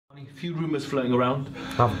A few rumours floating around.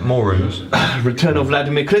 More rumours. Return of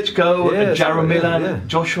Vladimir Klitschko, Yeah, Jaromir,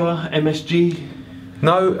 Joshua, MSG.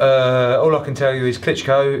 No, all I can tell you is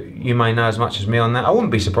Klitschko, you may know as much as me on that. I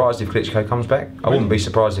wouldn't be surprised if Klitschko comes back. I wouldn't be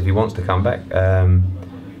surprised if he wants to come back.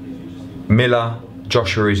 Miller,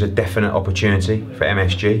 Joshua is a definite opportunity for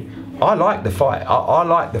MSG. I like the fight. I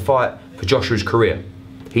like the fight for Joshua's career.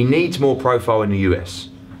 He needs more profile in the US,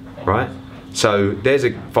 right? So there's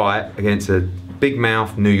a fight against a big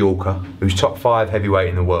mouth New Yorker who's top 5 heavyweight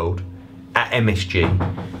in the world at MSG.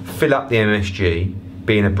 Fill up the MSG,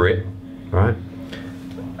 being a Brit, right?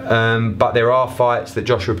 But there are fights that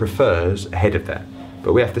Joshua prefers ahead of that.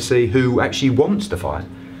 But we have to see who actually wants to fight.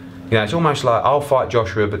 You know, it's almost like I'll fight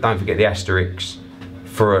Joshua, but don't forget the asterisks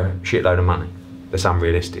for a shitload of money. That's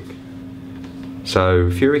unrealistic. So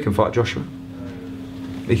Fury can fight Joshua.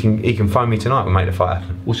 He can phone me tonight and make the fight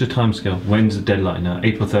happen. What's your timescale? When's the deadline now?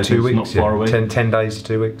 April 30th. 2 weeks. Not far away. 10 days to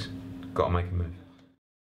 2 weeks. Got to make him.